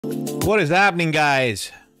What is happening,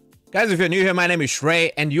 guys? Guys, if you're new here, my name is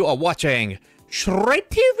Shrey, and you are watching Shrey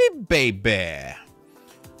TV, baby.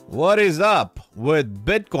 What is up with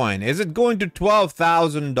Bitcoin? Is it going to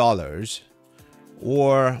 $12,000,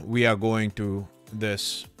 or we are going to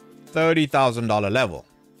this $30,000 level?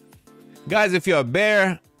 Guys, if you're a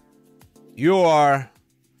bear, you are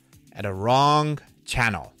at a wrong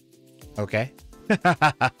channel. Okay?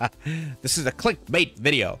 This is a clickbait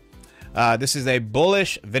video. This is a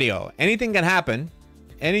bullish video. Anything can happen.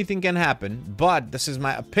 Anything can happen. But this is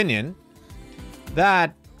my opinion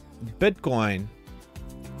that Bitcoin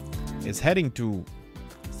is heading to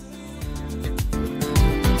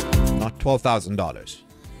not $12,000,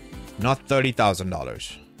 not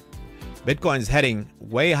 $30,000. Bitcoin is heading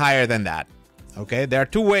way higher than that. Okay, there are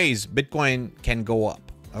two ways Bitcoin can go up.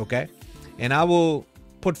 Okay, and I will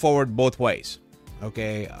put forward both ways.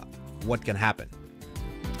 Okay, what can happen?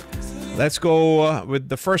 Let's go with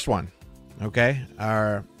the first one. Okay,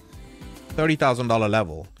 our $30,000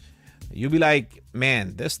 level. You'll be like,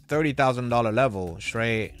 man, this $30,000 level,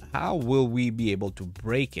 Shrey, how will we be able to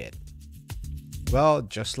break it? Well,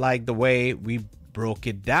 just like the way we broke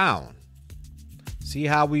it down. See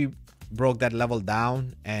how we broke that level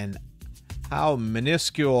down and how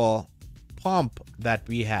minuscule pump that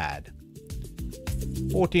we had.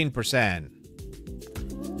 14%.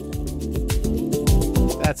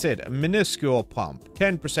 That's it, a minuscule pump.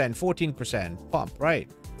 10%, 14% pump, right?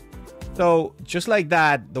 So just like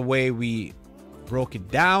that, the way we broke it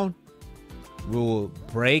down, we'll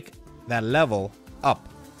break that level up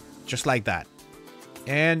just like that.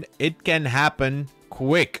 And it can happen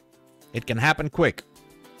quick. It can happen quick.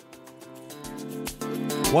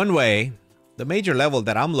 One way, the major level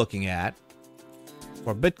that I'm looking at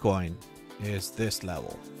for Bitcoin is this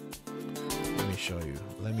level. Let me show you.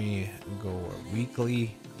 Let me go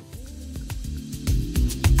weekly.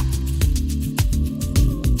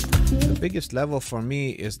 The biggest level for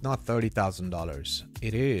me is not $30,000.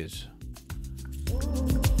 It is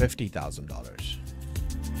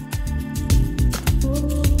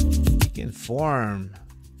 $50,000. You can form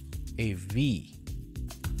a V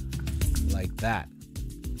like that.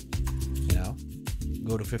 You know,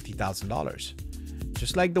 go to $50,000.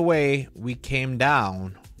 Just like the way we came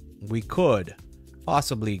down, we could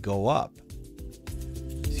possibly go up.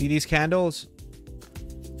 See these candles?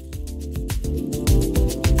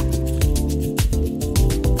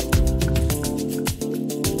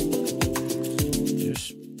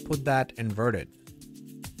 Just put that inverted.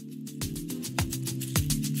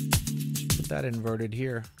 Just put that inverted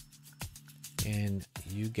here, and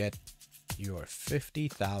you get your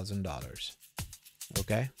 $50,000.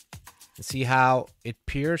 Okay? See how it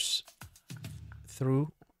pierces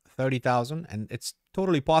through 30,000, and it's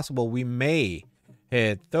totally possible we may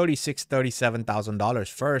hit $36,000, $37,000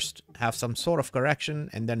 first, have some sort of correction,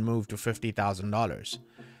 and then move to $50,000.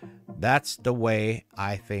 That's the way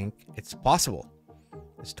I think it's possible.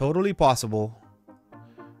 It's totally possible.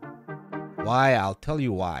 Why? I'll tell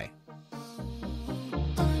you why.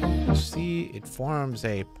 See, it forms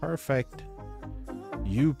a perfect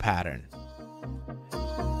U pattern.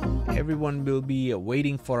 Everyone will be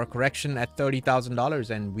waiting for a correction at $30,000,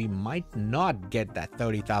 and we might not get that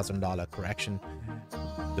 $30,000 correction.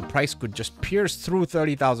 The price could just pierce through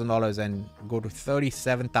 $30,000 and go to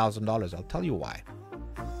 $37,000. I'll tell you why.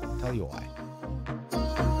 I'll tell you why.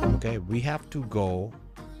 Okay, we have to go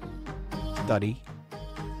study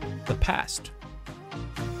the past.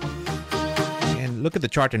 And look at the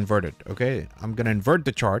chart inverted. Okay, I'm going to invert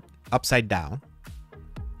the chart upside down.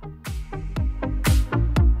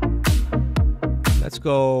 Let's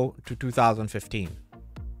go to 2015.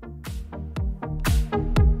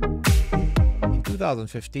 In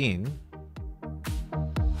 2015,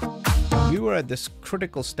 we were at this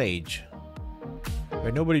critical stage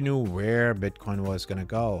where nobody knew where Bitcoin was going to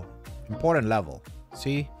go. Important level.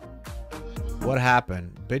 See what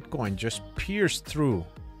happened? Bitcoin just pierced through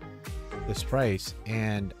this price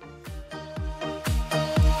and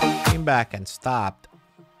came back and stopped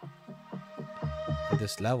at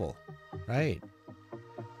this level, right?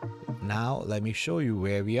 Now, let me show you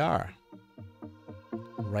where we are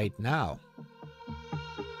right now.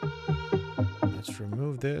 Let's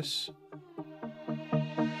remove this.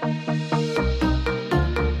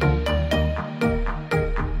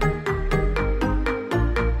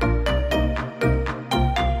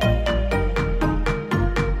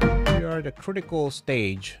 We are at a critical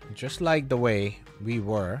stage, just like the way we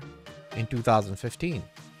were in 2015.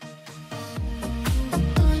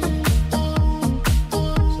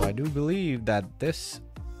 I do believe that this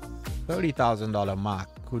 $30,000 mark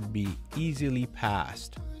could be easily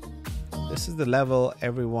passed This is the level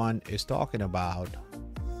everyone is talking about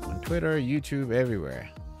on Twitter, YouTube, everywhere.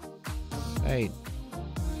 Right?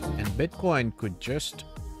 And Bitcoin could just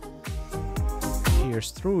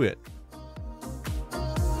pierce through it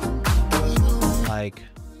like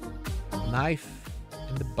a knife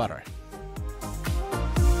in the butter.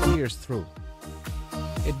 Pierce through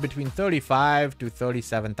it between $35,000 to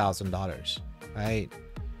 $37,000, right?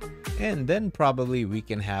 And then probably we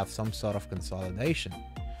can have some sort of consolidation,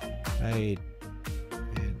 right?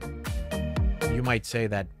 And you might say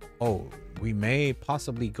that, oh, we may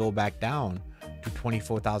possibly go back down to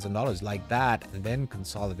 $24,000 like that and then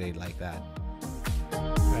consolidate like that,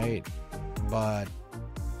 right? But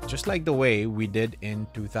just like the way we did in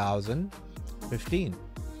 2015.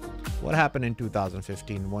 What happened in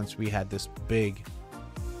 2015 once we had this big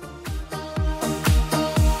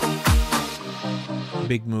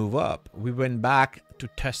move up? We went back to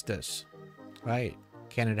test this, right?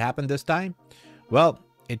 Can it happen this time? Well,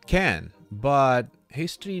 it can, but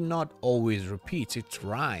history not always repeats, it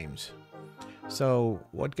rhymes. So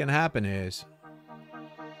what can happen is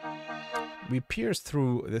we pierce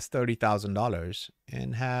through this $30,000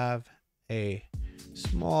 and have a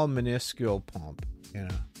small minuscule pump, you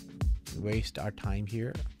know, waste our time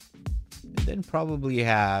here, and then probably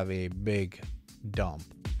have a big dump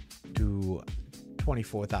to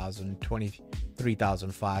 24,000,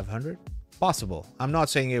 23,500. Possible. I'm not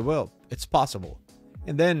saying it will. It's possible.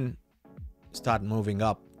 And then start moving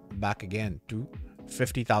up back again to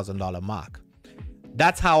 $50,000 mark.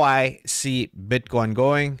 That's how I see Bitcoin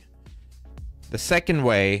going. The second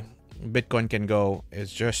way Bitcoin can go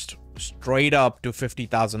is just straight up to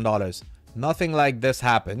 $50,000. Nothing like this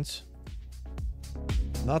happens.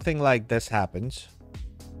 Nothing like this happens.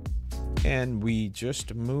 And we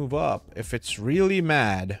just move up. If it's really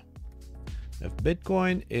mad, if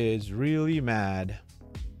Bitcoin is really mad,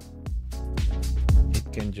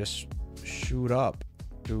 it can just shoot up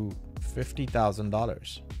to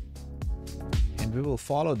 $50,000. And we will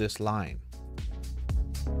follow this line,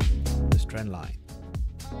 this trend line.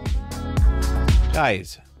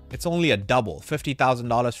 Guys, it's only a double.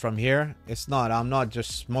 $50,000 from here. It's not, I'm not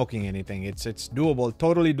just smoking anything. It's doable,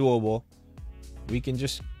 totally doable. We can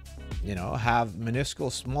just, you know, have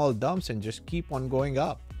minuscule small dumps and just keep on going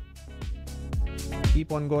up.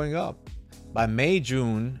 Keep on going up. By May,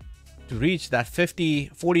 June, to reach that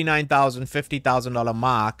 $49,000, $50,000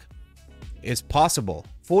 mark is possible.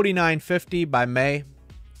 $49.50 by May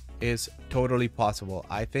is totally possible.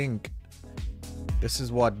 I think this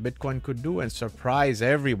is what Bitcoin could do and surprise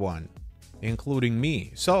everyone, including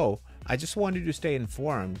me. So I just wanted to stay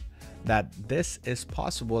informed that this is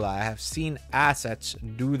possible. I have seen assets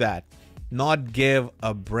do that, not give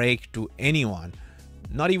a break to anyone,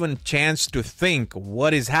 not even chance to think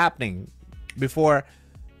what is happening. Before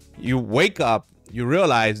you wake up, you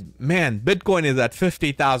realize, man, Bitcoin is at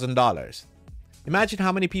 $50,000. Imagine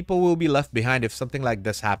how many people will be left behind if something like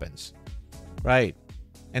this happens, right?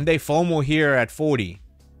 And they FOMO here at 40,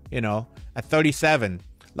 you know, at 37.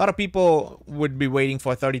 A lot of people would be waiting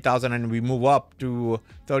for 30,000 and we move up to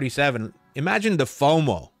 37. Imagine the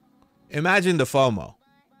FOMO. Imagine the FOMO,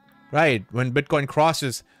 right? When Bitcoin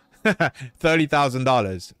crosses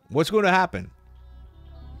 $30,000, what's going to happen?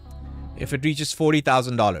 If it reaches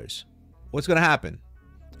 $40,000, what's going to happen?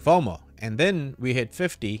 FOMO. And then we hit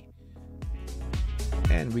 50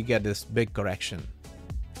 and we get this big correction,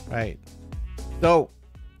 right? So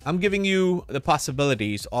I'm giving you the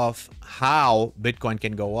possibilities of how Bitcoin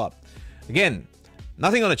can go up. Again,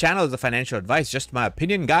 nothing on the channel is a financial advice, just my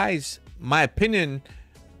opinion, guys. My opinion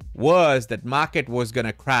was that market was going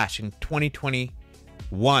to crash in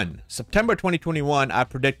 2021. September 2021, I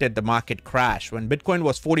predicted the market crash. When Bitcoin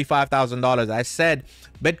was $45,000, I said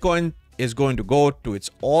Bitcoin is going to go to its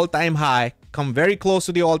all-time high, come very close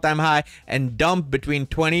to the all-time high, and dump between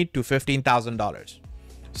 $20,000 to $15,000.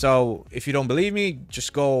 So if you don't believe me,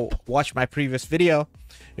 just go watch my previous video.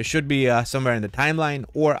 It should be somewhere in the timeline,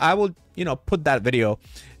 or I will, you know, put that video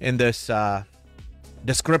in this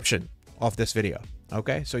description of this video.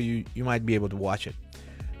 Okay, so you might be able to watch it.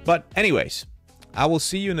 But anyways, I will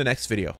see you in the next video.